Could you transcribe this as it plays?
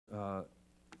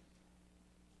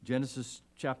Genesis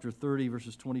chapter 30,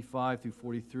 verses 25 through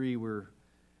 43. We're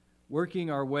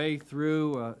working our way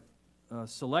through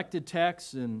selected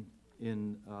texts in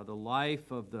the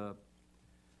life of the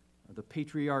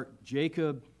patriarch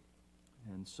Jacob.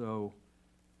 And so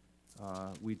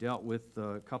we dealt with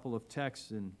a couple of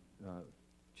texts in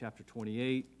chapter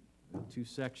 28, 2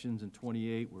 sections in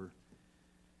 28. We're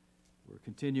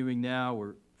continuing now.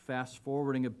 We're fast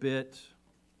forwarding a bit.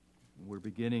 We're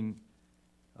beginning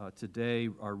today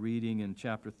our reading in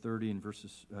chapter 30 and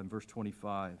verse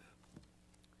 25.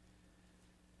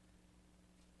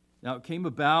 Now it came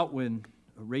about when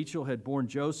Rachel had borne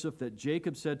Joseph that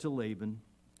Jacob said to Laban,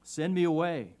 "Send me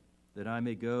away, that I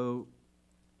may go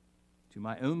to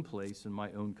my own place and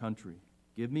my own country.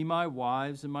 Give me my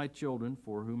wives and my children,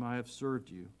 for whom I have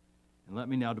served you, and let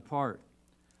me now depart.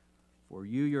 For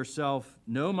you yourself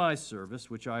know my service,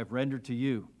 which I have rendered to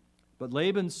you." But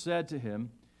Laban said to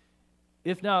him,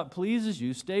 "If now it pleases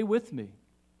you, stay with me.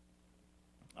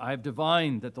 I have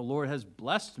divined that the Lord has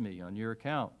blessed me on your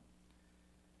account."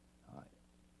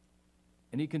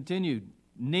 And he continued,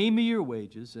 "Name me your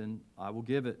wages, and I will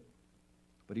give it."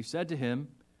 But he said to him,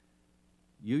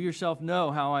 "You yourself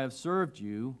know how I have served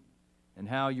you, and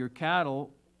how your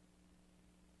cattle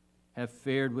have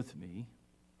fared with me.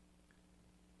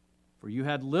 For you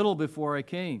had little before I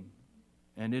came,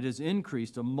 and it has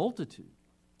increased a multitude,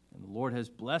 and the Lord has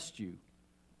blessed you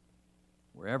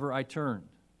wherever I turned.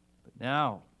 But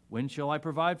now, when shall I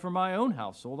provide for my own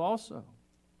household also?"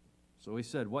 So he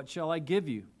said, "What shall I give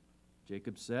you?"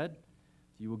 Jacob said,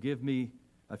 If you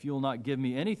will not give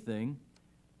me anything,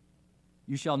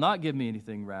 you shall not give me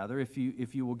anything, rather. If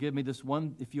you will give me this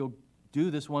one, if you'll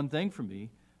do this one thing for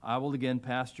me, I will again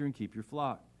pasture and keep your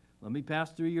flock. Let me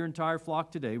pass through your entire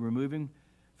flock today, removing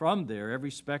from there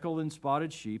every speckled and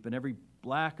spotted sheep, and every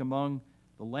black among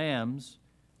the lambs,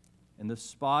 and the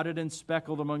spotted and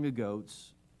speckled among the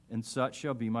goats, and such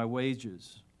shall be my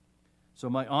wages. So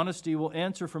my honesty will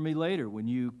answer for me later when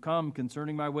you come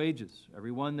concerning my wages.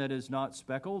 Every one that is not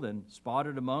speckled and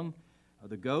spotted among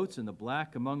the goats, and the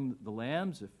black among the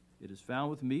lambs, if it is found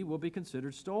with me, will be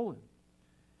considered stolen."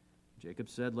 Jacob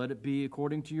said, "Let it be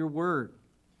according to your word."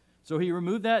 So he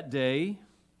removed that day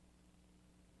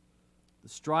the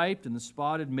striped and the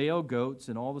spotted male goats,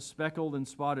 and all the speckled and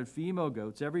spotted female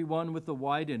goats, every one with the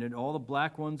white in it, all the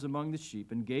black ones among the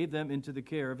sheep, and gave them into the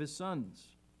care of his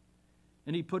sons.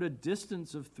 And he put a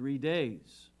distance of 3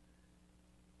 days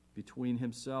between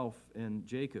himself and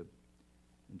Jacob.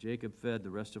 And Jacob fed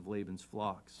the rest of Laban's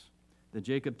flocks. Then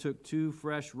Jacob took 2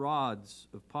 fresh rods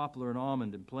of poplar and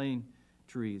almond and plane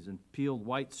trees, and peeled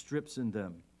white strips in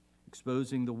them,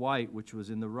 exposing the white which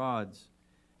was in the rods.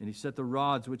 And he set the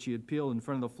rods which he had peeled in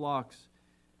front of the flocks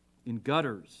in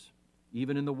gutters,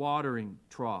 even in the watering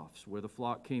troughs where the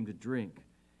flock came to drink.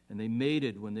 And they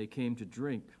mated when they came to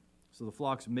drink. So the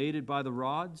flocks mated by the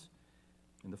rods,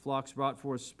 and the flocks brought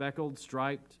forth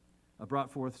striped,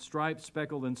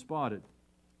 speckled, and spotted.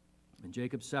 And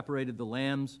Jacob separated the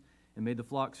lambs and made the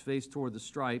flocks face toward the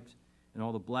striped, and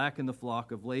all the black in the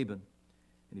flock of Laban.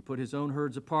 And he put his own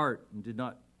herds apart, and did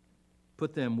not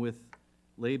put them with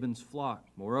Laban's flock.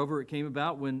 Moreover, it came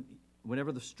about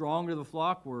whenever the stronger of the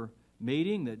flock were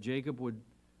mating, that Jacob would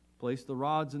place the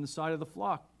rods in the side of the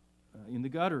flock, in the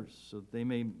gutters, so that they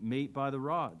may mate by the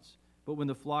rods. But when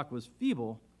the flock was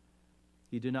feeble,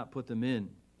 he did not put them in.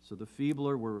 So the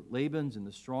feebler were Laban's, and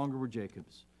the stronger were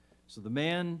Jacob's. So the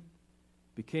man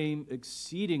became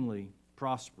exceedingly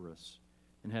prosperous,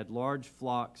 and had large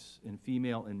flocks and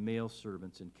female and male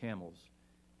servants, and camels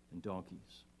and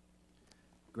donkeys.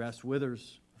 Grass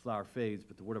withers, the flower fades,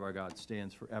 but the word of our God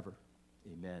stands forever.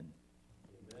 Amen.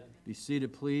 Amen. Be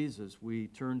seated, please, as we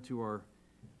turn to our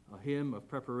hymn of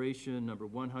preparation, number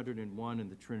 101 in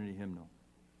the Trinity hymnal.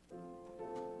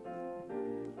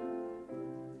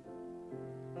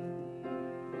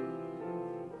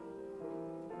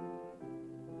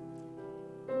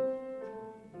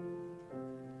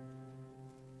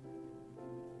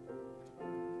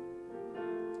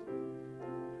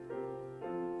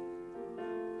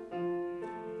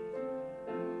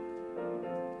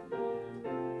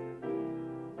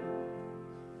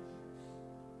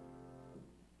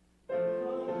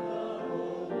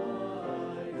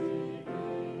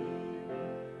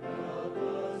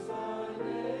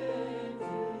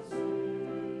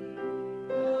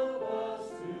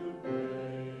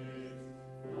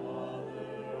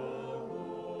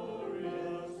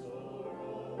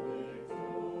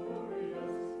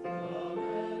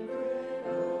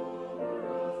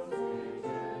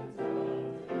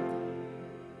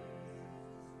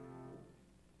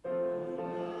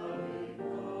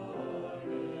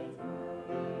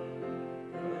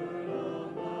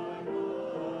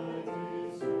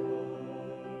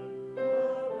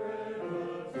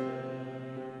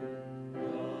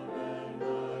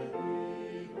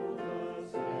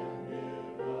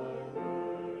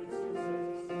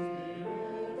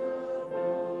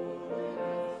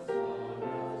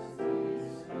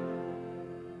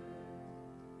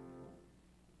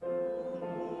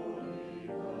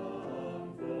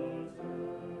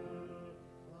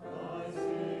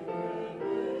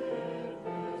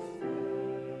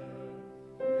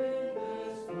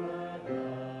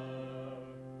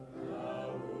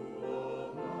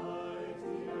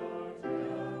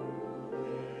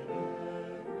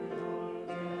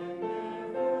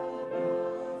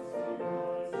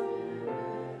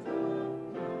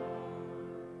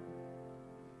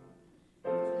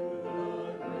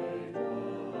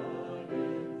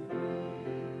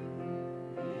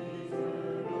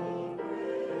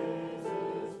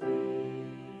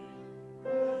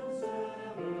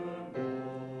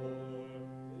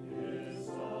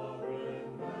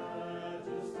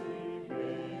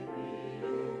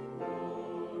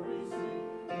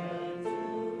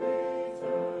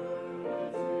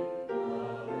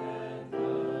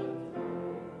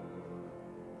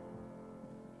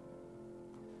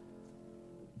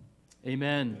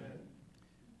 Amen.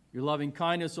 Your loving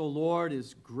kindness, O Lord,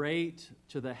 is great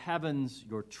to the heavens.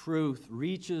 Your truth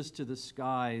reaches to the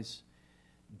skies.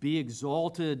 Be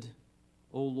exalted,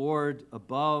 O Lord,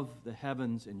 above the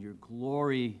heavens, and your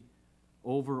glory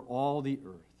over all the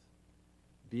earth.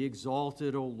 Be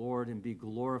exalted, O Lord, and be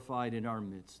glorified in our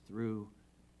midst through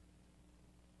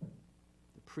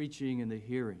the preaching and the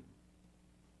hearing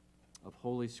of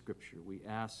Holy Scripture. We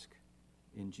ask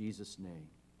in Jesus' name.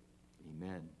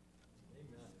 Amen.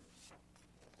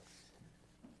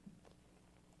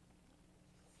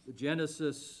 The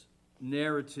Genesis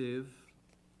narrative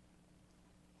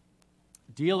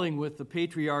dealing with the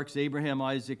patriarchs Abraham,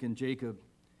 Isaac, and Jacob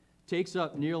takes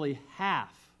up nearly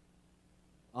half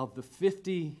of the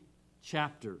 50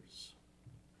 chapters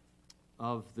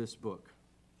of this book.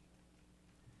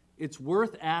 It's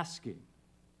worth asking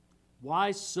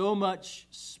why so much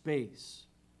space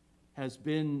has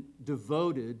been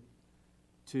devoted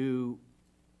to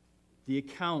the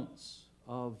accounts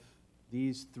of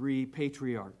these three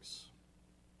patriarchs.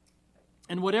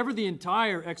 And whatever the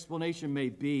entire explanation may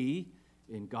be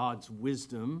in God's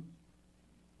wisdom,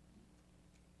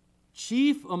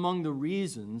 chief among the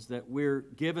reasons that we're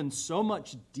given so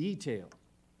much detail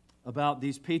about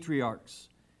these patriarchs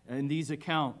and these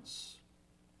accounts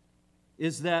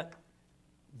is that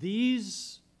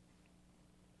these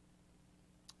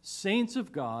saints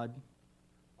of God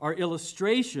are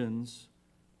illustrations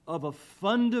of a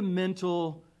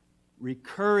fundamental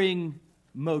recurring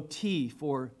motif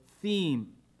or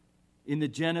theme in the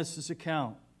Genesis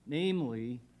account,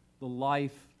 namely the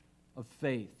life of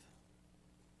faith.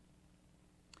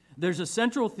 There's a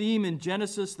central theme in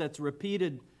Genesis that's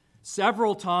repeated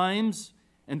several times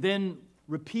and then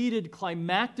repeated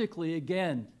climactically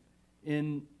again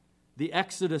in the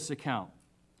Exodus account.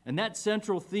 And that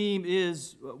central theme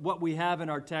is what we have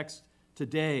in our text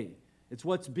today. It's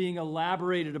what's being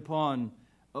elaborated upon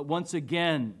once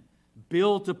again,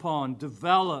 built upon,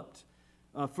 developed,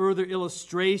 a further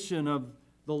illustration of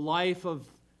the life of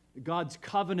God's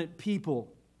covenant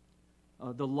people,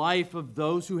 the life of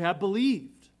those who have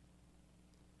believed.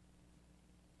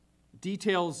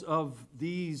 Details of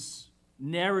these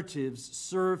narratives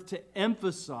serve to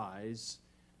emphasize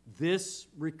this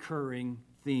recurring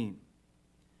theme.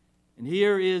 And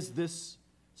here is this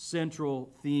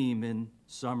central theme in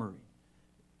summary.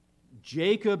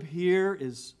 Jacob here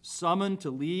is summoned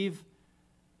to leave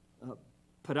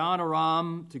Padan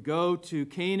Aram to go to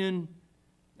Canaan,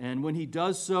 and when he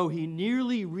does so, he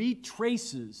nearly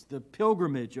retraces the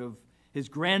pilgrimage of his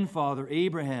grandfather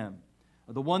Abraham,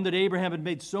 the one that Abraham had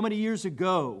made so many years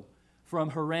ago from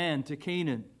Haran to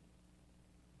Canaan.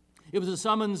 It was a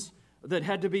summons that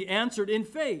had to be answered in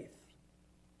faith.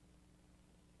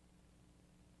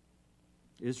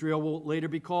 Israel will later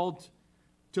be called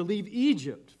to leave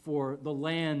Egypt for the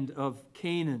land of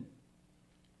Canaan.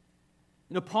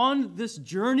 And upon this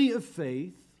journey of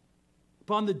faith,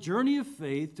 upon the journey of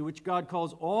faith to which God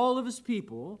calls all of his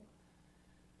people,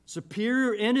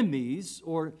 superior enemies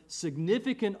or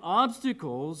significant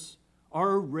obstacles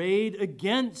are arrayed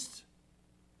against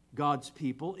God's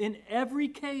people in every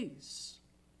case,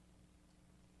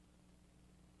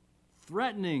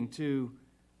 threatening to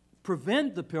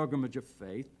prevent the pilgrimage of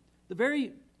faith, the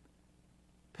very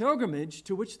pilgrimage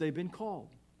to which they've been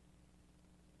called.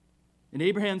 In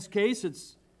Abraham's case,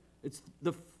 it's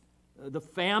the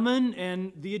famine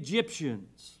and the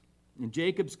Egyptians. In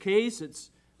Jacob's case,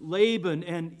 it's Laban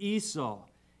and Esau.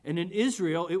 And in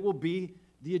Israel, it will be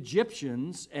the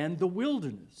Egyptians and the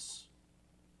wilderness.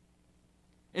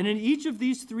 And in each of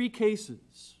these three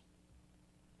cases,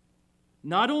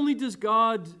 not only does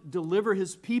God deliver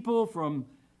his people from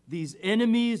these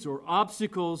enemies or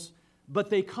obstacles, but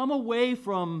they come away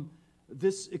from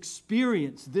this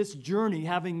experience, this journey,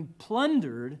 having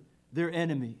plundered their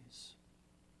enemies.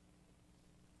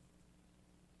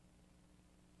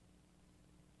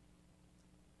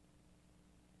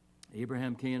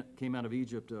 Abraham came out of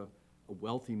Egypt a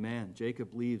wealthy man.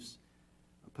 Jacob leaves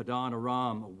Padan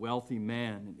Aram, a wealthy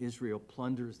man, and Israel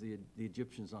plunders the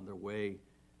Egyptians on their way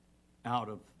out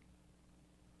of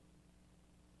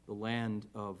the land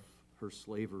of her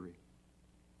slavery.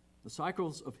 The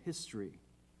cycles of history,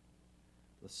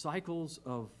 the cycles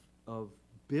of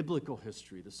biblical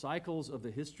history, the cycles of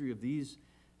the history of these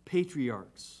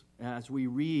patriarchs, as we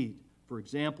read, for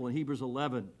example, in Hebrews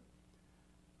 11,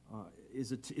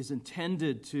 is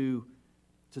intended to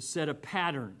set a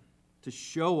pattern, to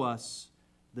show us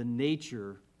the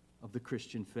nature of the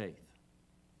Christian faith.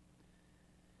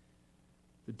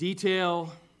 The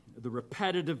detail, the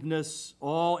repetitiveness,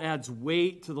 all adds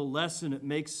weight to the lesson. It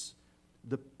makes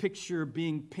the picture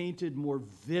being painted more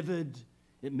vivid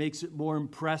It makes it more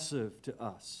impressive to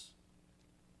us.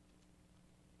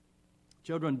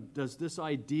 Children, does this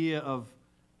idea of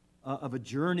a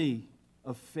journey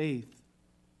of faith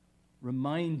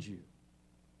remind you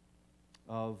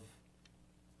of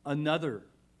another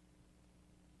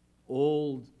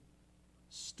old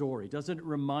story? Doesn't it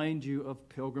remind you of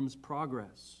Pilgrim's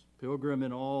Progress? Pilgrim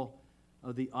and all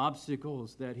of the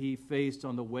obstacles that he faced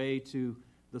on the way to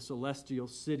the celestial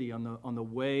city, on the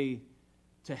way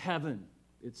to heaven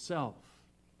itself.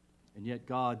 And yet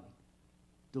God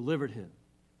delivered him,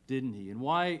 didn't he? And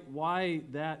why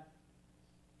that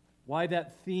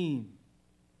theme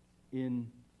in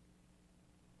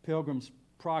Pilgrim's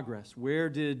Progress? Where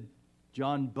did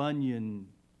John Bunyan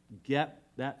get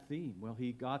that theme? Well,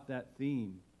 he got that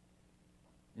theme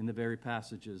in the very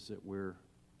passages that we're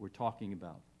talking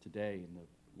about today, in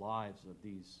the lives of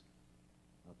these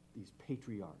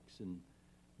patriarchs and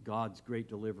God's great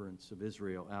deliverance of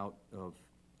Israel out of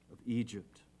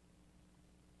Egypt.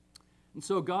 And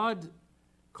so God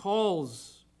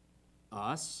calls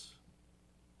us,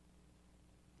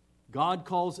 God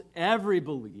calls every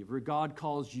believer, God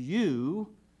calls you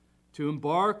to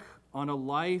embark on a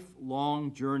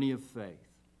lifelong journey of faith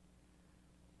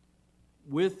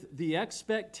with the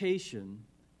expectation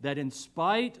that in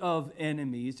spite of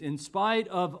enemies, in spite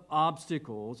of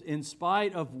obstacles, in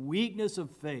spite of weakness of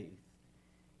faith,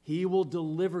 He will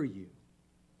deliver you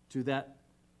to that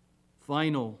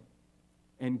final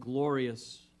and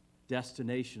glorious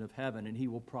destination of heaven, and He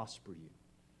will prosper you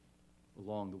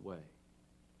along the way.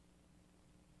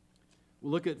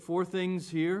 We'll look at four things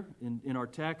here in our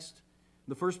text.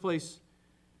 In the first place,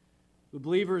 the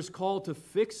believer is called to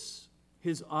fix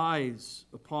his eyes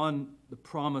upon the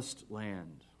promised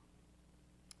land.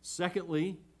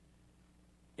 Secondly,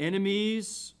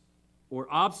 enemies or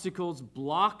obstacles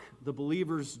block the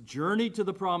believer's journey to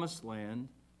the promised land.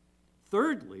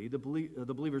 Thirdly, the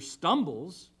believer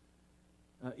stumbles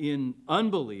in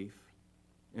unbelief.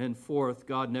 And fourth,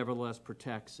 God nevertheless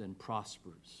protects and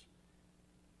prospers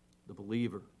the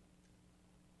believer.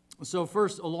 So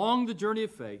first, along the journey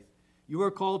of faith, you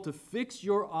are called to fix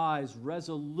your eyes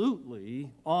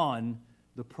resolutely on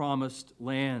the promised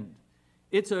land.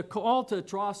 It's a call to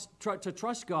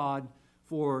trust God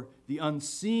for the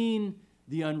unseen,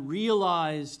 the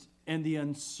unrealized, and the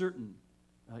uncertain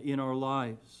in our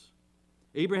lives.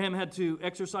 Abraham had to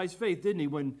exercise faith, didn't he,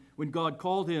 when God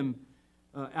called him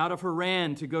out of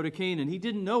Haran to go to Canaan. He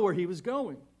didn't know where he was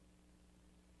going.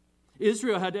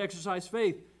 Israel had to exercise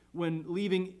faith when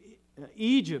leaving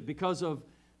Egypt because of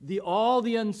all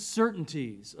the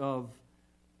uncertainties of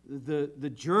the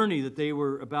journey that they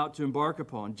were about to embark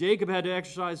upon. Jacob had to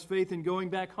exercise faith in going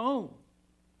back home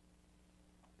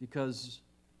because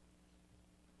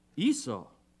Esau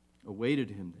awaited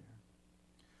him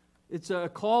there. It's a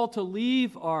call to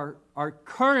leave our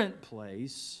current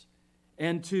place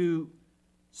and to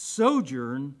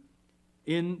sojourn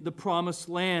in the promised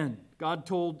land. God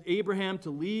told Abraham to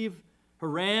leave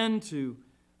Haran to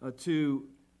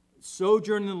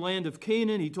sojourn in the land of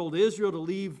Canaan. He told Israel to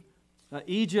leave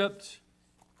Egypt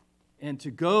and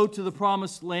to go to the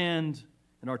promised land.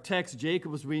 In our text,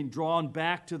 Jacob was being drawn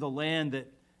back to the land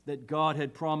that God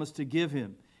had promised to give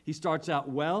him. He starts out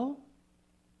well.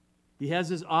 He has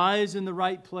his eyes in the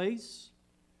right place,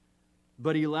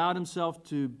 but he allowed himself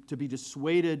to be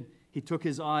dissuaded. He took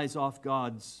his eyes off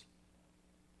God's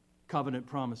covenant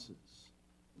promises.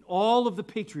 All of the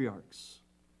patriarchs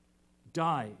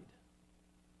died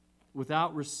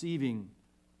without receiving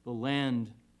the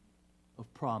land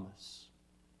of promise.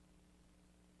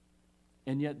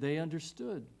 And yet they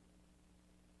understood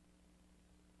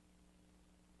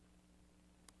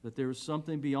that there was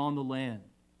something beyond the land.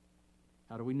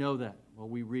 How do we know that? Well,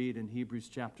 we read in Hebrews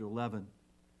chapter 11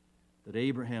 that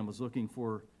Abraham was looking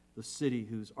for the city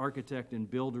whose architect and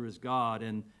builder is God,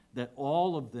 and that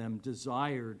all of them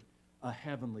desired a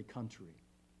heavenly country.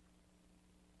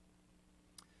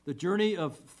 The journey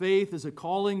of faith is a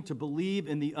calling to believe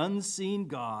in the unseen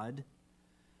God,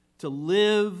 to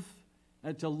live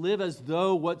as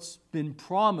though what's been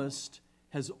promised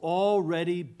has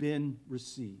already been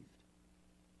received.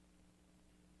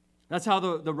 That's how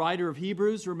the writer of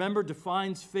Hebrews, remember,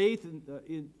 defines faith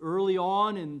early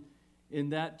on in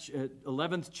that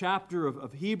 11th chapter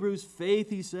of Hebrews. Faith,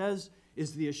 he says,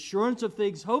 is the assurance of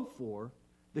things hoped for,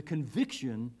 the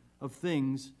conviction of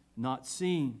things not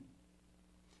seen.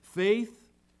 Faith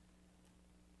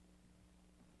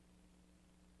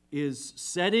is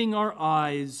setting our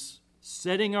eyes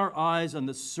on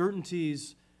the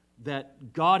certainties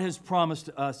that God has promised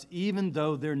to us, even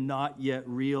though they're not yet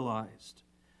realized.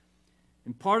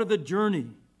 And part of the journey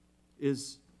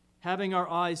is having our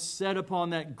eyes set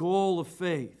upon that goal of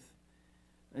faith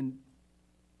and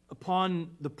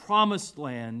upon the promised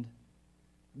land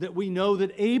that we know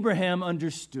that Abraham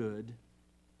understood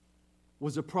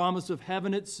was a promise of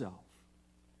heaven itself,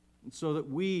 and so that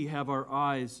we have our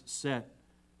eyes set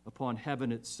upon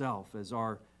heaven itself as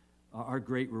our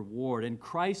great reward, and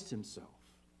Christ himself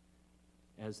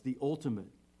as the ultimate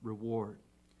reward.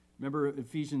 Remember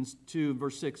Ephesians 2,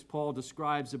 verse 6, Paul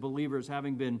describes the believer as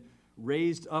having been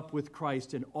raised up with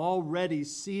Christ and already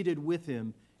seated with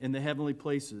him in the heavenly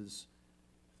places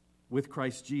with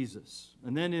Christ Jesus.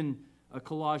 And then in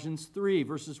Colossians 3,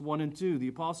 verses 1 and 2, the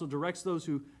apostle directs those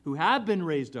who have been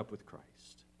raised up with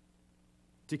Christ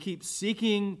to keep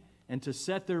seeking and to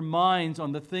set their minds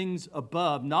on the things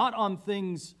above, not on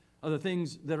the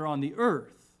things that are on the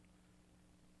earth,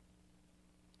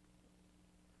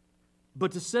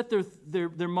 but to set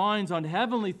their minds on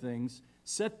heavenly things,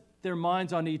 set their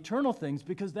minds on eternal things,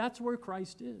 because that's where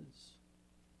Christ is.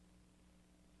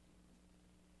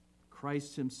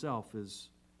 Christ himself is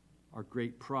our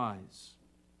great prize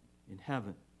in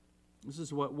heaven. This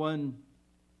is what a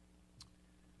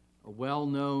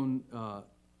well-known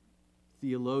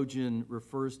theologian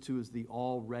refers to as the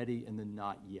already and the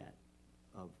not yet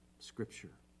of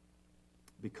Scripture.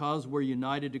 Because we're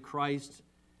united to Christ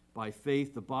by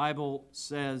faith, the Bible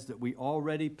says that we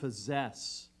already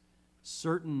possess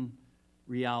certain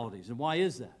realities. And why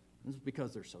is that? It's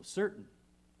because they're so certain.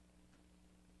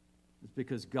 It's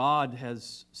because God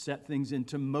has set things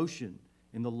into motion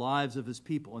in the lives of his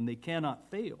people, and they cannot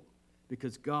fail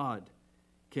because God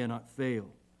cannot fail.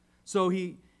 So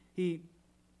the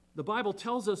Bible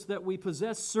tells us that we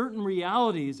possess certain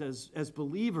realities as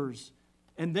believers,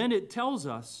 and then it tells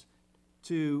us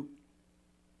to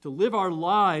live our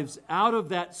lives out of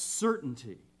that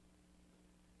certainty,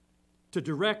 to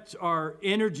direct our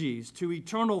energies to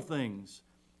eternal things,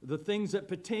 the things that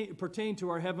pertain to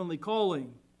our heavenly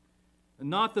calling, and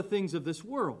not the things of this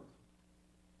world.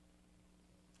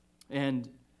 And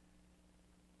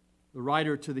the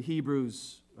writer to the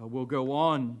Hebrews will go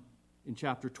on in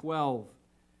chapter 12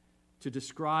 to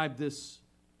describe this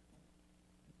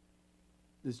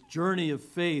journey of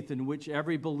faith in which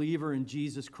every believer in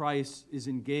Jesus Christ is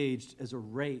engaged as a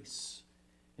race.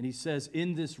 And he says,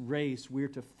 in this race, we're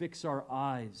to fix our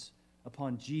eyes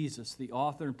upon Jesus, the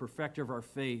author and perfecter of our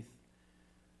faith,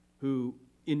 who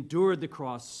endured the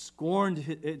cross, scorned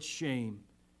its shame,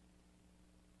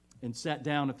 and sat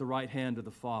down at the right hand of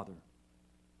the Father.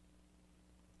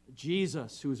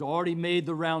 Jesus, who has already made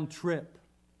the round trip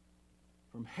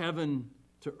from heaven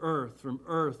to earth, from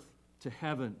earth to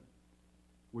heaven.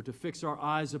 We're to fix our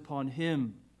eyes upon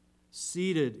him,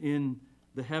 seated in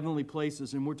the heavenly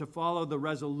places, and we're to follow the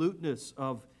resoluteness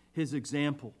of his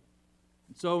example.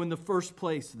 So in the first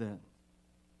place then,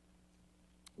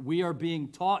 we are being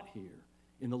taught here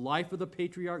in the life of the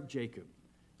patriarch Jacob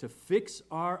to fix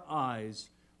our eyes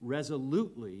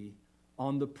resolutely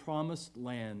on the promised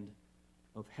land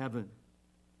of heaven.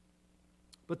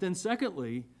 But then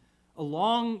secondly,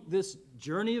 along this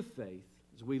journey of faith,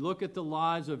 as we look at the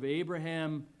lives of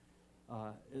Abraham,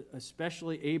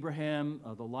 especially Abraham,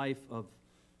 the life of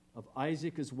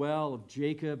Isaac as well, of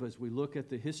Jacob, as we look at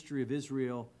the history of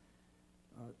Israel,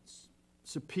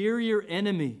 superior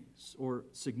enemies or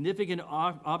significant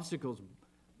obstacles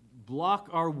block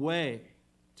our way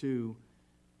to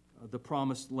the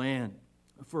promised land.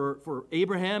 For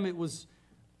Abraham, it was,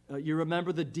 you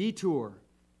remember the detour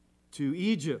to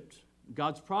Egypt.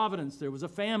 God's providence, there was a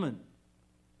famine,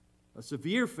 a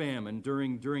severe famine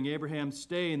during Abraham's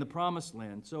stay in the promised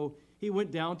land. So he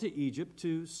went down to Egypt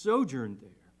to sojourn there.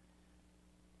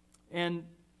 And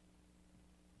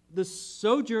the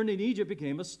sojourn in Egypt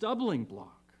became a stumbling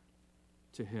block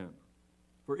to him.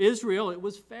 For Israel, it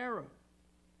was Pharaoh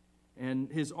and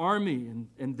his army,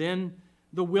 and then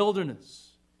the wilderness.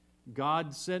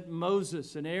 God sent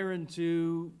Moses and Aaron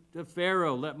to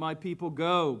Pharaoh, let my people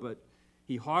go, but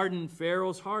he hardened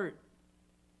Pharaoh's heart.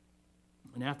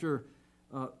 And after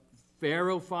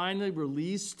Pharaoh finally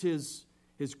released his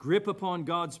grip upon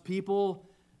God's people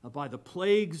by the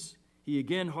plagues, he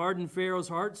again hardened Pharaoh's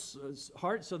heart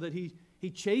so that he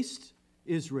chased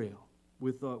Israel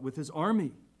with his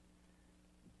army.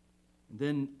 And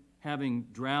then, having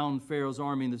drowned Pharaoh's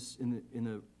army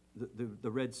in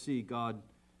the Red Sea, God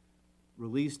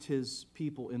released his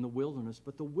people in the wilderness.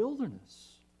 But the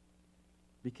wilderness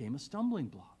became a stumbling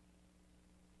block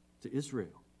to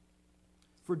Israel.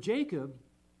 For Jacob,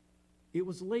 it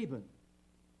was Laban.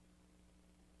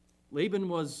 Laban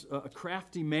was a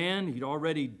crafty man. He'd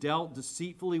already dealt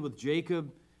deceitfully with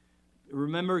Jacob.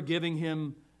 Remember giving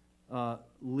him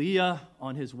Leah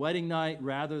on his wedding night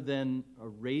rather than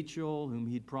Rachel, whom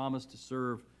he'd promised to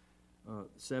serve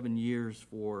 7 years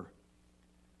for.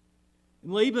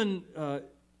 And Laban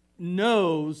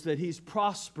knows that he's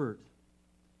prospered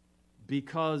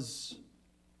because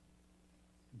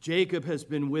Jacob has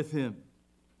been with him.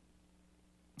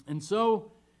 And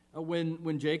so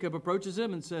when Jacob approaches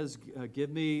him and says, give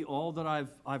me all that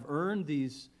I've earned,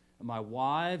 my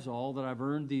wives, all that I've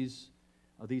earned these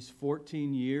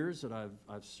 14 years that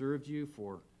I've served you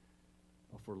for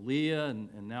Leah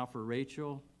and now for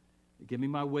Rachel, give me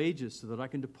my wages so that I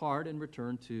can depart and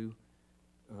return to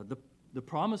the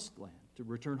promised land, to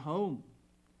return home.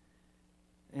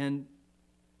 And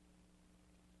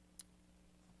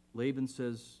Laban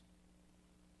says,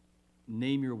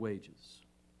 name your wages.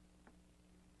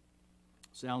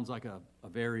 Sounds like a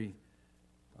very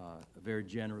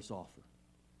generous offer.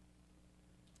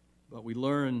 But we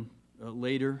learn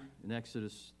later in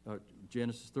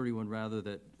Genesis 31 rather,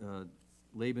 that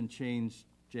Laban changed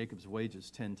Jacob's wages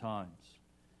 10 times.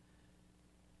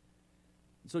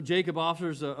 So Jacob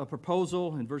offers a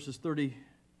proposal in verses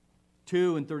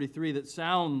 32 and 33 that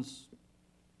sounds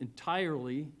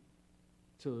entirely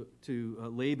to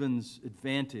Laban's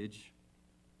advantage.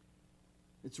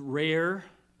 It's rare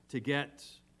to get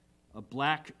a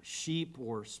black sheep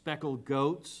or speckled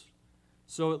goats,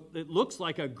 so it looks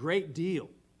like a great deal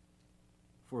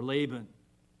for Laban.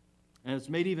 And it's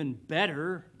made even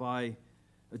better by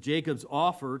Jacob's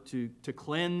offer to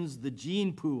cleanse the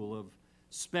gene pool of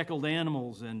speckled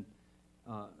animals and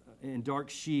dark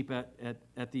sheep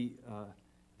at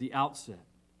the outset.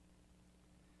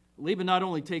 Laban not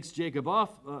only takes Jacob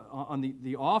off on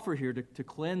the offer here to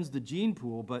cleanse the gene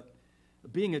pool, but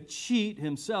being a cheat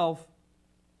himself,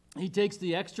 he takes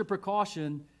the extra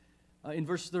precaution in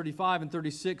verses 35 and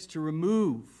 36 to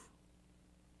remove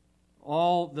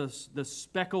all the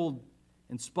speckled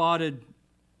and spotted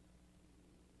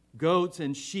goats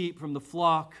and sheep from the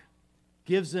flock,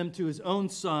 gives them to his own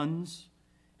sons,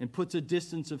 and puts a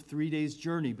distance of 3 days'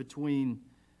 journey between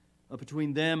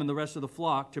them and the rest of the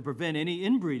flock to prevent any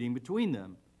inbreeding between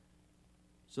them,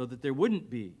 so that there wouldn't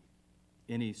be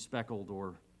any speckled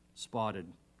or spotted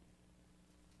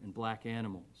and black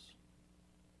animals.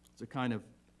 This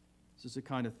is the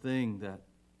kind of thing that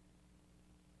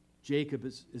Jacob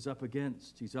is up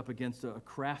against. He's up against a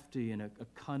crafty and a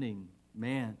cunning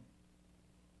man.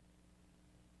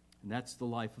 And that's the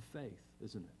life of faith,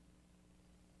 isn't it?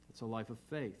 It's a life of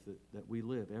faith that we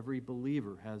live. Every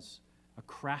believer has a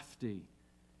crafty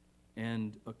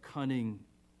and a cunning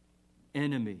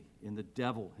enemy in the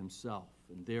devil himself.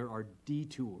 And there are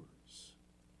detours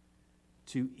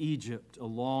to Egypt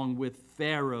along with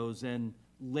Pharaoh's and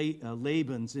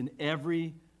Laban's in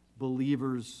every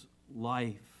believer's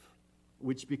life,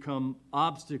 which become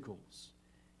obstacles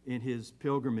in his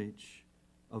pilgrimage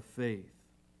of faith.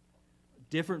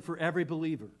 Different for every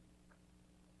believer.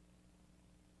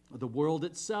 The world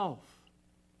itself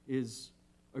is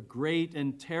a great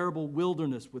and terrible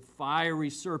wilderness with fiery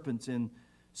serpents and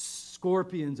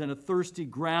scorpions and a thirsty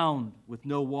ground with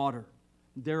no water.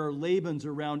 There are Labans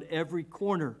around every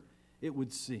corner, it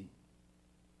would seem.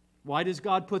 Why does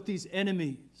God put these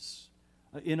enemies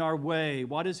in our way?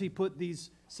 Why does he put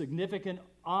these significant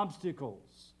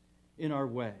obstacles in our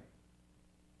way?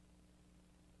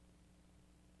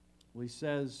 Well, he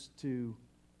says through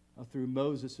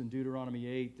Moses in Deuteronomy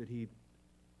 8 that he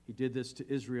did this to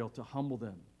Israel to humble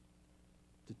them,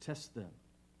 to test them,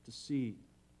 to see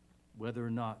whether or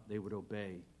not they would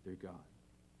obey their God.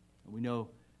 And we know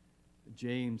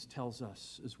James tells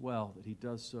us as well that he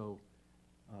does so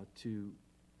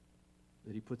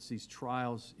that he puts these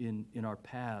trials in our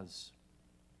paths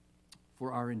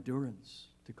for our endurance,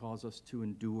 to cause us to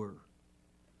endure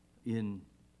in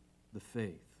the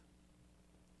faith,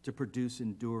 to produce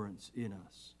endurance in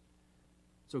us.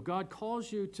 So God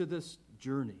calls you to this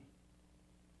journey.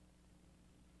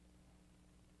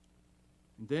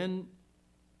 And then,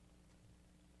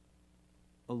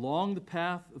 along the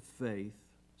path of faith,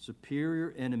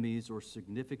 superior enemies or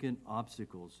significant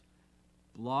obstacles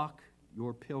block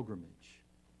your pilgrimage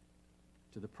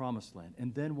to the promised land.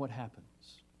 And then what happens?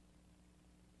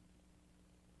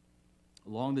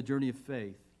 Along the journey of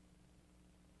faith,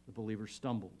 the believer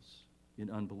stumbles in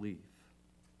unbelief.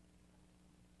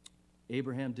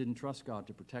 Abraham didn't trust God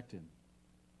to protect him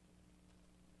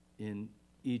in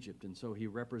Egypt, and so he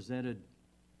represented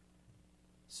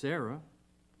Sarah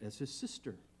as his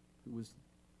sister, who was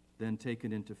then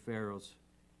taken into Pharaoh's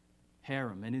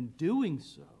harem. And in doing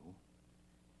so,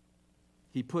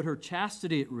 he put her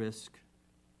chastity at risk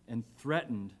and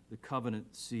threatened the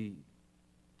covenant seed.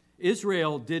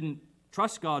 Israel didn't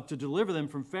trust God to deliver them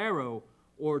from Pharaoh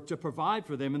or to provide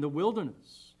for them in the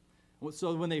wilderness.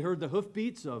 So when they heard the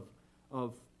hoofbeats of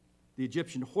the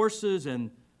Egyptian horses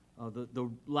and the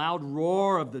loud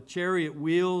roar of the chariot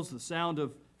wheels, the sound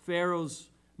of Pharaoh's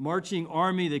marching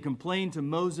army, they complained to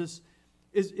Moses,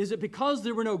 is it because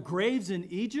there were no graves in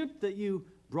Egypt that you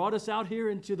brought us out here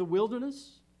into the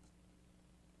wilderness?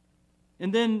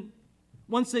 And then,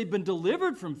 once they'd been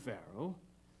delivered from Pharaoh,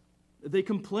 they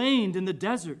complained in the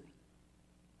desert.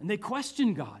 And they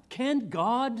questioned God. Can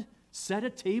God set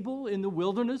a table in the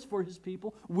wilderness for his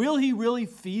people? Will he really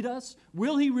feed us?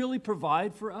 Will he really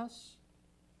provide for us?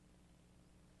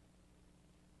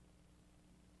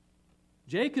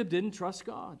 Jacob didn't trust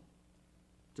God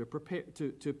to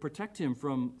protect him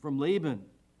from Laban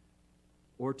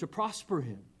or to prosper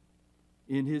him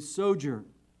in his sojourn.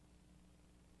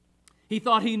 He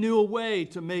thought he knew a way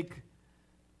to make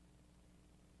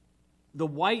the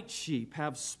white sheep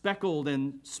have speckled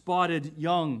and spotted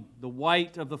young, the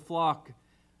white of the flock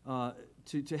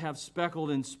to have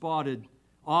speckled and spotted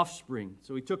offspring.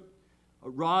 So he took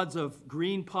rods of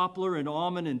green poplar and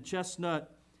almond and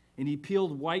chestnut, and he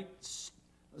peeled white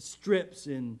strips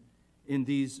in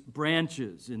these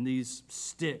branches, in these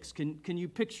sticks. Can you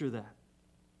picture that?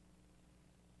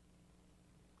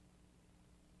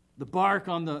 The bark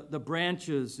on the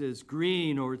branches is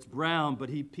green or it's brown, but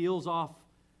he peels off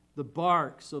the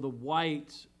bark so the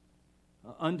white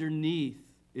underneath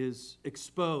is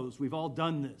exposed. We've all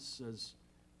done this as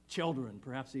children,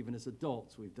 perhaps even as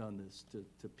adults we've done this,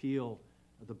 to peel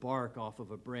the bark off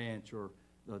of a branch or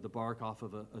the bark off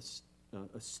of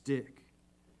a stick.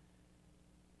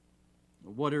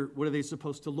 What are they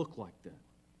supposed to look like then?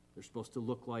 They're supposed to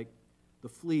look like the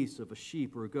fleece of a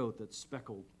sheep or a goat that's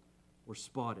speckled or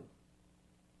spotted.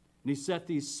 And he set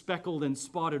these speckled and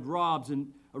spotted rods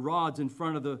in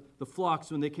front of the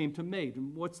flocks when they came to mate.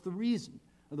 And what's the reason,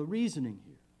 or the reasoning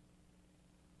here?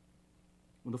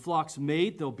 When the flocks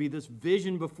mate, there'll be this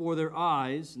vision before their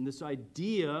eyes and this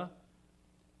idea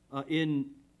in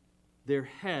their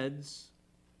heads,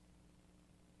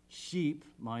 sheep,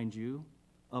 mind you,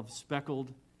 of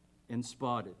speckled and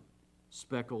spotted.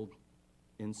 Speckled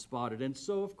and spotted. And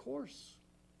so, of course,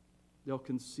 they'll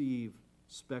conceive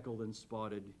speckled and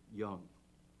spotted young.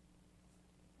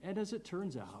 And as it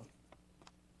turns out,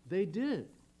 they did.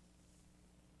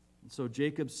 And so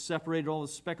Jacob separated all the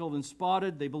speckled and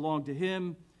spotted. They belong to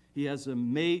him. He has a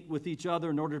mate with each other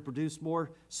in order to produce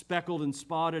more speckled and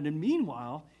spotted. And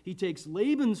meanwhile, he takes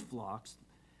Laban's flocks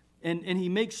and he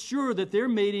makes sure that they're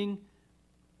mating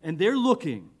and they're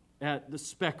looking at the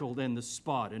speckled and the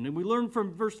spotted. And we learn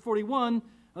from verse 41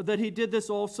 that he did this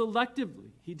all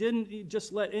selectively. He didn't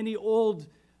just let any old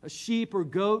sheep or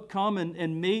goat come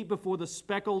and mate before the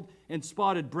speckled and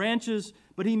spotted branches,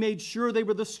 but he made sure they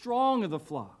were the strong of the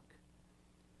flock.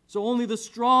 So only the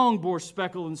strong bore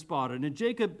speckled and spotted. And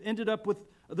Jacob ended up with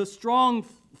the strong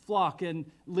flock and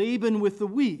Laban with the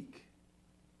weak.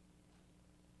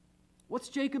 What's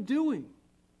Jacob doing?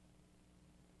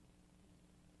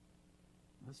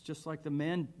 That's just like the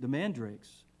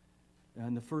mandrakes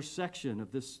in the first section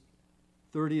of this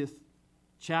 30th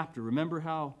chapter. Remember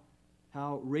how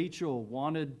Rachel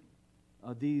wanted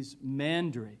these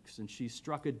mandrakes, and she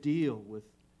struck a deal with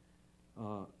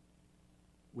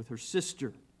her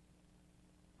sister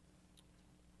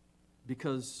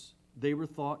because they were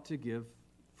thought to give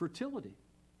fertility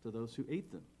to those who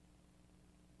ate them.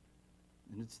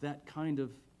 And it's that kind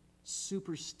of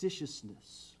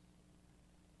superstitiousness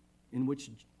in which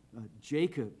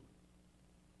Jacob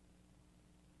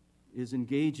is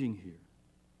engaging here,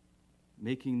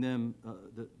 making them,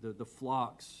 the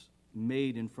flocks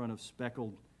made in front of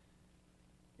speckled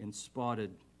and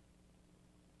spotted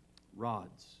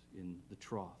rods in the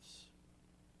troughs.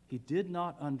 He did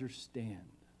not understand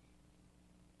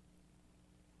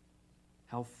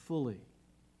how fully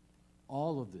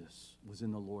all of this was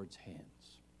in the Lord's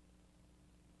hands.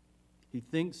 He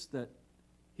thinks that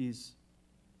he's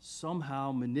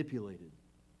somehow manipulated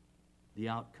the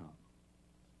outcome.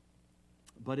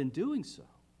 But in doing so,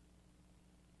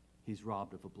 he's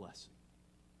robbed of a blessing.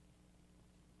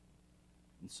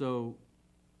 And so,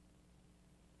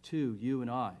 too, you and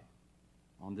I,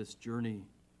 on this journey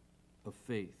of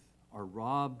faith, are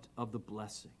robbed of the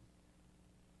blessing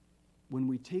when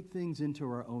we take things into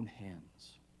our own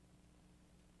hands.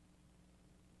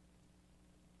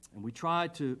 And we try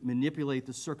to manipulate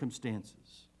the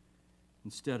circumstances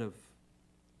instead of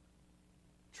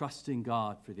trusting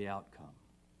God for the outcome.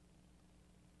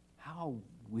 How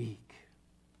weak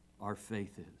our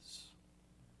faith is.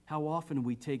 How often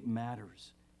we take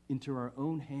matters into our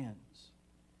own hands,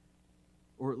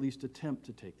 or at least attempt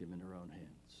to take them in our own hands.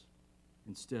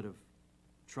 instead of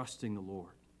trusting the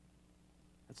Lord.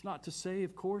 That's not to say,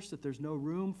 of course, that there's no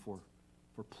room for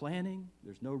planning.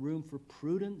 There's no room for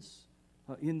prudence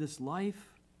in this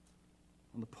life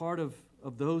on the part of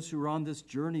those who are on this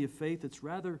journey of faith. It's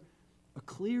rather a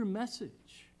clear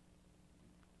message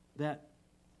that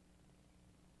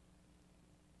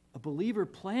a believer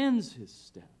plans his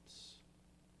steps,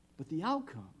 but the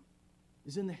outcome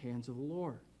is in the hands of the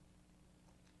Lord.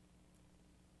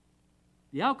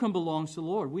 The outcome belongs to the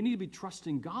Lord. We need to be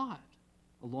trusting God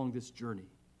along this journey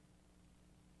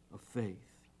of faith.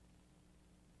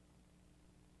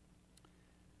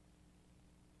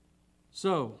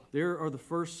 So, there are the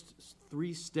first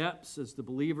three steps as the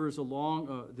believer is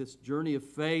along this journey of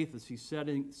faith, as he's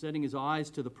setting his eyes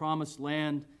to the promised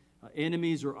land.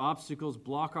 Enemies or obstacles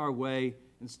block our way.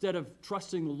 Instead of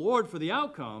trusting the Lord for the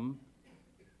outcome,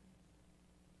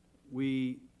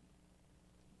 we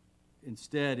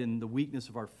instead, in the weakness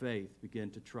of our faith, begin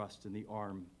to trust in the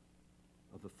arm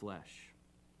of the flesh.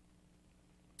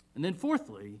 And then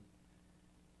fourthly,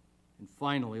 and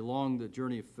finally, along the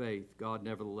journey of faith, God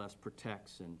nevertheless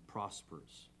protects and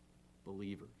prospers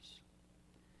believers.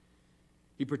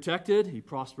 He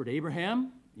prospered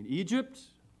Abraham in Egypt.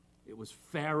 It was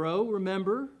Pharaoh,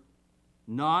 remember,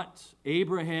 not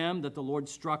Abraham, that the Lord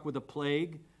struck with a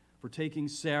plague for taking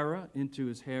Sarah into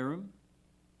his harem.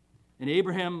 And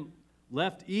Abraham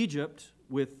left Egypt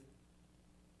with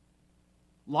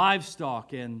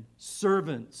livestock and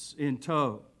servants in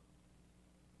tow.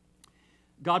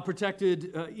 God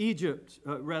protected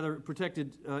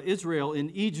Israel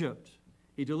in Egypt.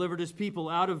 He delivered his people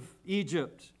out of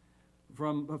Egypt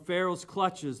from Pharaoh's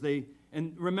clutches.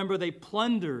 And remember, they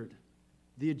plundered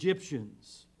the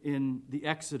Egyptians in the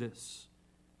Exodus.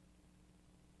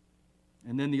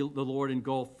 And then the Lord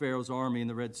engulfed Pharaoh's army in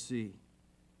the Red Sea.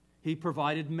 He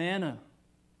provided manna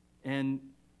and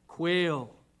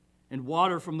quail and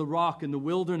water from the rock in the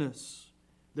wilderness.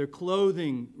 Their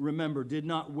clothing, remember, did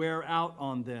not wear out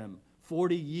on them.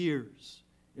 40 years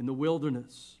in the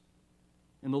wilderness.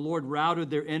 And the Lord routed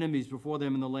their enemies before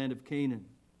them in the land of Canaan.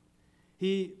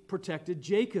 He protected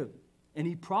Jacob, and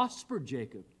he prospered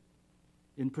Jacob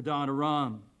in Padan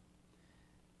Aram.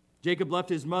 Jacob left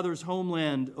his mother's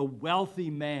homeland a wealthy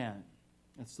man.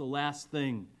 That's the last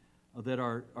thing that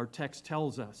our text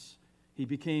tells us. He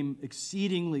became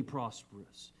exceedingly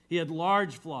prosperous. He had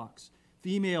large flocks,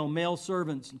 female, male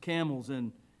servants, and camels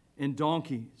and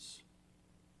donkeys.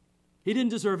 He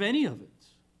didn't deserve any of it.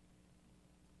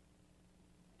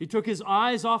 He took his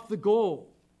eyes off the goal,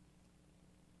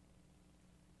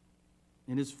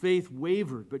 and his faith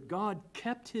wavered, but God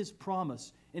kept his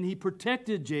promise, and he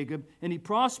protected Jacob, and he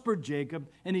prospered Jacob,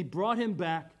 and he brought him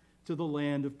back to the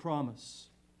land of promise.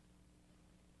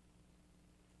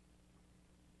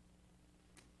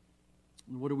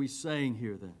 And what are we saying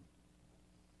here then?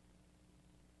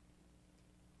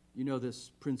 You know this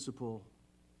principle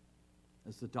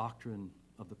as the doctrine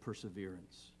of the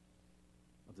perseverance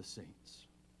of the saints.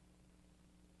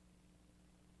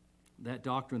 That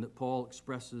doctrine that Paul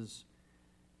expresses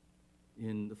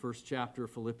in the first chapter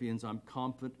of Philippians, I'm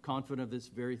confident of this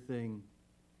very thing,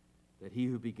 that he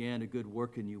who began a good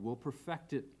work in you will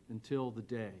perfect it until the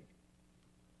day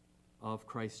of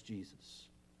Christ Jesus.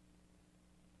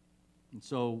 And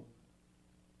so,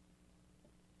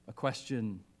 a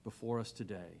question before us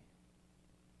today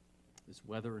is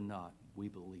whether or not we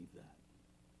believe that.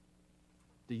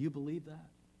 Do you believe that?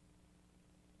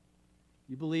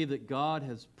 You believe that God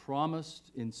has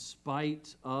promised, in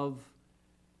spite of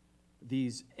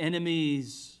these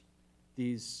enemies,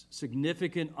 these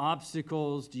significant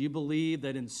obstacles? Do you believe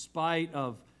that in spite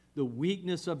of the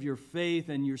weakness of your faith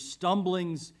and your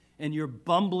stumblings and your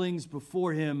bumblings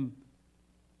before him,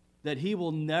 that he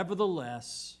will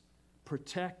nevertheless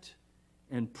protect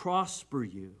and prosper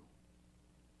you?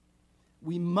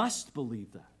 We must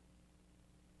believe that,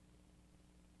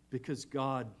 because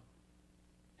God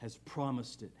has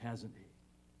promised it, hasn't he?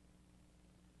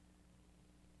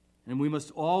 And we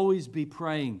must always be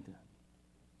praying then,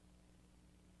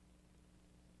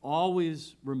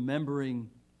 always remembering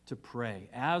to pray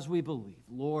as we believe,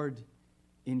 Lord,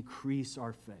 increase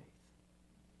our faith.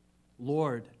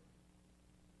 Lord,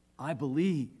 I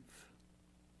believe.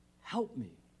 Help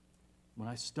me when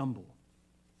I stumble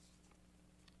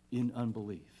in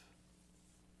unbelief.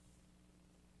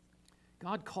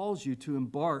 God calls you to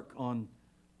embark on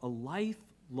a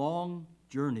lifelong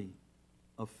journey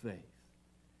of faith.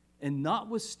 And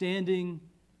notwithstanding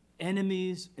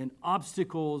enemies and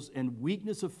obstacles and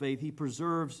weakness of faith, he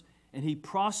preserves and he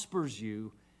prospers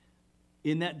you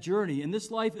in that journey. And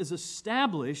this life is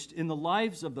established in the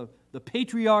lives of the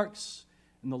patriarchs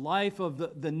in the life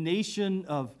of the nation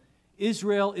of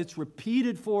Israel. It's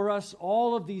repeated for us,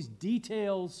 all of these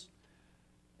details.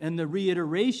 And the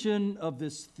reiteration of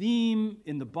this theme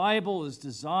in the Bible is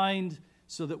designed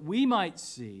so that we might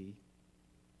see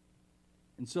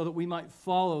and so that we might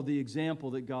follow the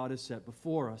example that God has set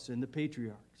before us in the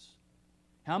patriarchs.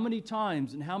 How many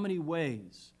times and how many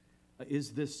ways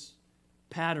is this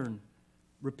pattern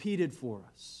repeated for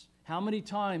us? How many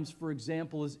times, for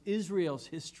example, is Israel's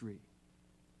history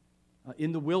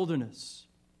in the wilderness,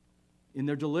 in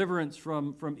their deliverance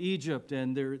from Egypt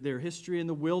and their history in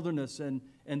the wilderness and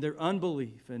their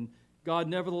unbelief, and God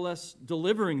nevertheless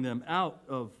delivering them out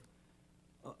of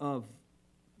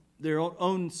their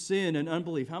own sin and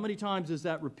unbelief? How many times is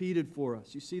that repeated for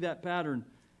us? You see that pattern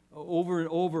over and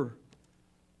over.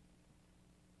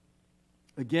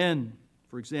 Again,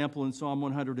 for example, in Psalm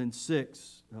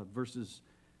 106, verses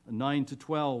 9 to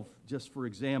 12, just for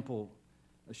example,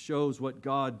 shows what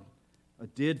God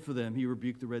did for them. He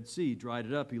rebuked the Red Sea, dried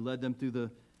it up. He led them through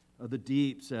the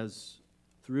deeps as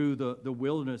through the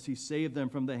wilderness. He saved them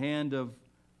from the hand of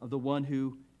the one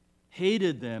who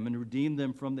hated them and redeemed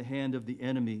them from the hand of the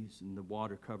enemies. And the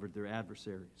water covered their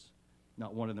adversaries.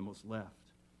 Not one of them was left.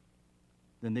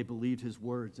 Then they believed his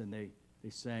words and they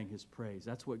sang his praise.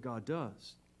 That's what God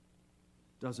does,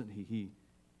 doesn't he?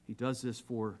 He does this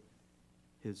for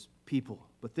his people.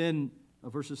 But then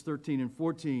verses 13 and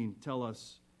 14 tell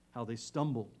us how they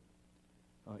stumbled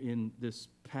in this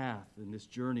path, in this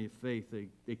journey of faith.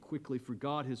 They quickly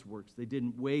forgot his works. They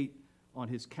didn't wait on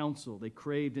his counsel. They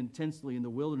craved intensely in the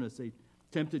wilderness. They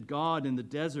tempted God in the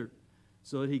desert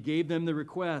so that he gave them the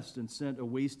request and sent a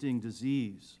wasting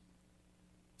disease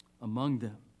among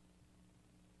them.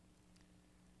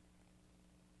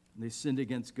 And they sinned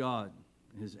against God,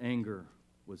 and his anger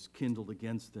was kindled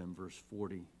against them, verse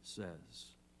 40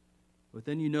 says. But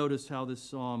then you notice how this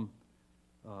psalm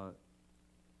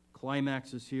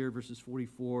climaxes here, verses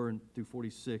 44 and through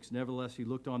 46. Nevertheless, he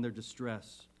looked on their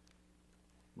distress.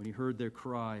 When he heard their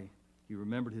cry, he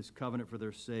remembered his covenant for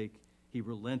their sake. He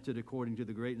relented according to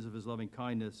the greatness of his loving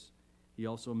kindness. He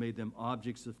also made them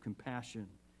objects of compassion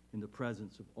in the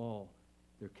presence of all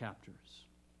their captors.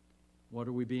 What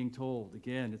are we being told?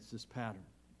 Again, it's this pattern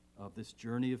of this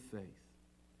journey of faith.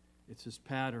 It's this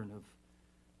pattern of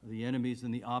the enemies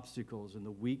and the obstacles and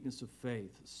the weakness of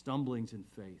faith, stumblings in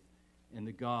faith, and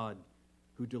the God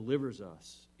who delivers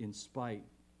us in spite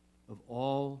of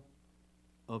all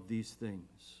of these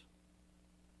things.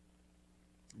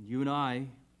 And you and I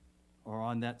are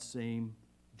on that same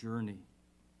journey,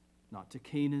 not to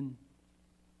Canaan,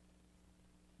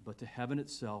 but to heaven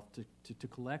itself, to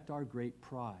collect our great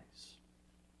prize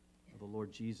of the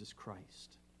Lord Jesus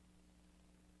Christ.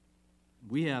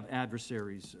 We have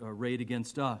adversaries arrayed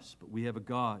against us, but we have a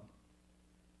God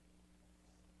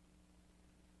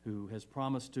who has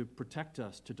promised to protect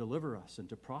us, to deliver us, and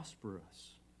to prosper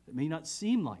us. It may not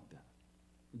seem like that.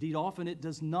 Indeed, often it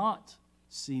does not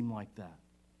seem like that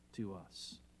to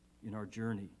us in our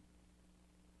journey.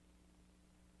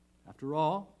 After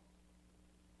all,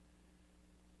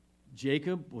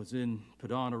 Jacob was in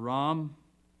Padan Aram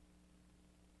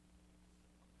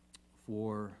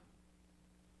for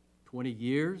 20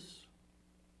 years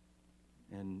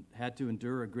and had to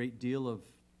endure a great deal of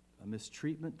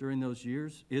mistreatment during those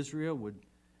years. Israel would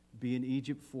be in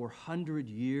Egypt for 100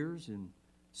 years in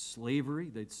slavery.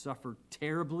 They'd suffer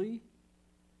terribly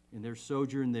in their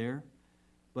sojourn there.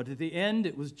 But at the end,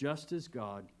 it was just as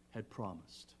God had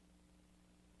promised.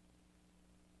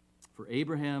 For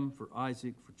Abraham, for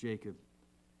Isaac, for Jacob,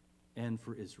 and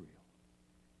for Israel.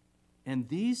 And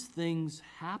these things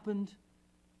happened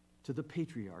to the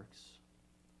patriarchs,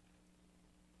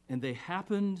 and they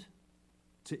happened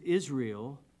to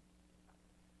Israel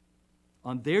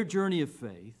on their journey of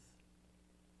faith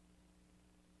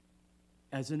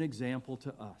as an example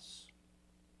to us,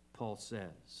 Paul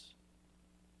says.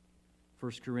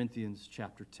 1 Corinthians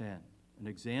chapter 10, an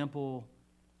example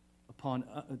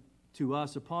to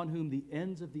us upon whom the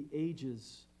ends of the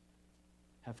ages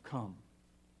have come.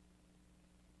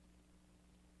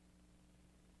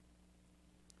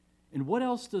 And what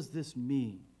else does this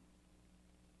mean?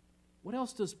 What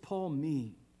else does Paul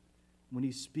mean when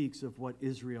he speaks of what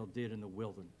Israel did in the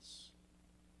wilderness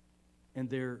and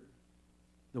the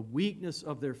weakness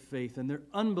of their faith and their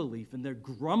unbelief and their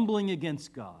grumbling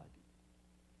against God?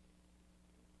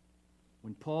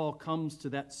 When Paul comes to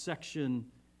that section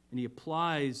and he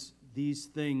applies these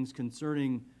things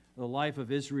concerning the life of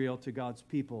Israel to God's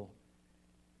people,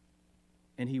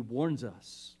 and he warns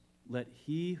us, let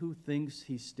he who thinks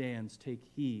he stands take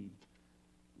heed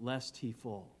lest he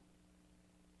fall.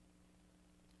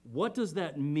 What does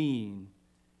that mean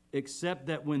except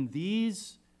that when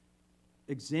these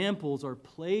examples are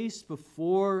placed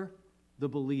before the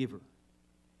believer,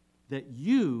 that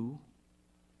you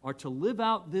are to live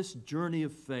out this journey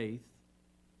of faith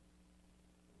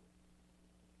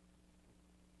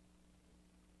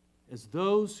as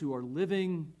those who are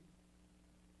living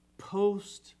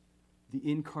post the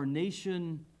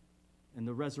incarnation and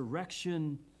the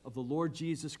resurrection of the Lord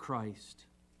Jesus Christ,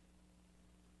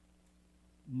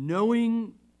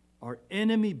 knowing our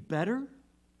enemy better,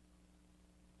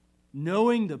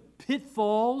 knowing the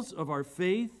pitfalls of our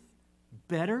faith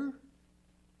better,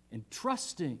 and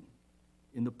trusting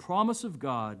in the promise of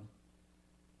God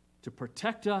to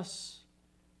protect us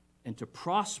and to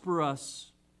prosper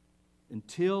us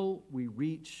until we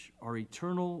reach our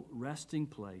eternal resting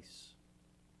place,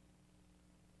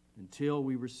 until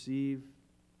we receive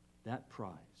that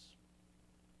prize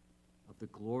of the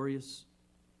glorious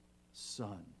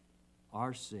Son,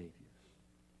 our Savior,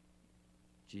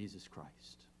 Jesus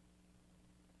Christ.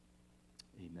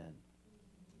 Amen.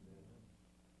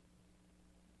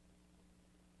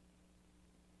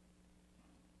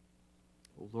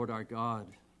 O Lord our God,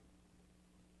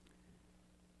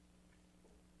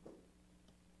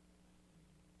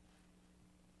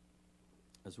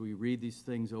 as we read these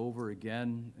things over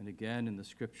again and again in the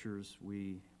Scriptures,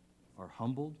 we are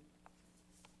humbled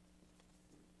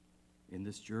in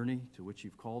this journey to which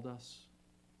you've called us,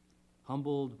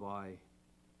 humbled by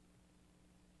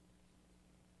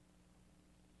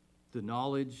the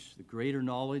knowledge, the greater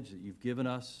knowledge that you've given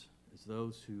us as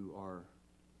those who are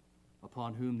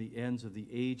upon whom the ends of the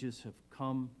ages have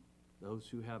come, those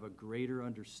who have a greater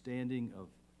understanding of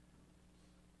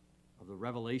the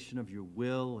revelation of your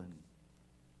will, and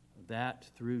that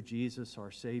through Jesus our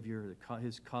Savior,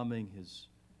 his coming, his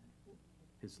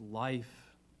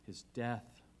life, his death,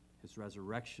 his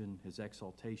resurrection, his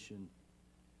exaltation.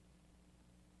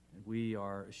 And we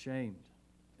are ashamed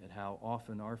at how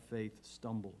often our faith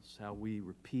stumbles, how we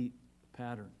repeat the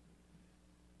pattern,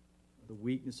 the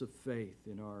weakness of faith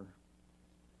in our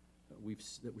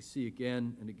that we see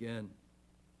again and again.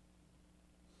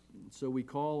 And so we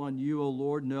call on you, O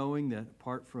Lord, knowing that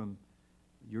apart from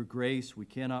your grace, we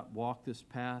cannot walk this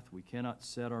path. We cannot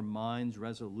set our minds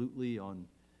resolutely on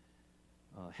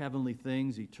heavenly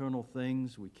things, eternal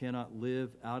things. We cannot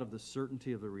live out of the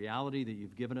certainty of the reality that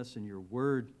you've given us in your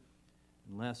word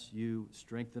unless you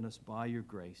strengthen us by your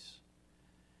grace.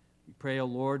 We pray, O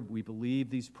Lord, we believe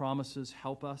these promises.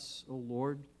 Help us, O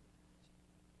Lord.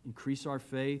 Increase our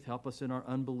faith. Help us in our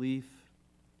unbelief.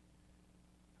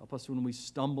 Help us when we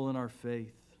stumble in our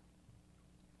faith.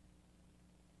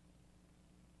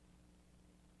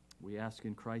 We ask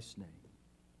in Christ's name.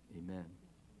 Amen.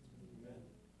 Amen.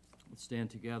 Let's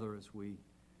stand together as we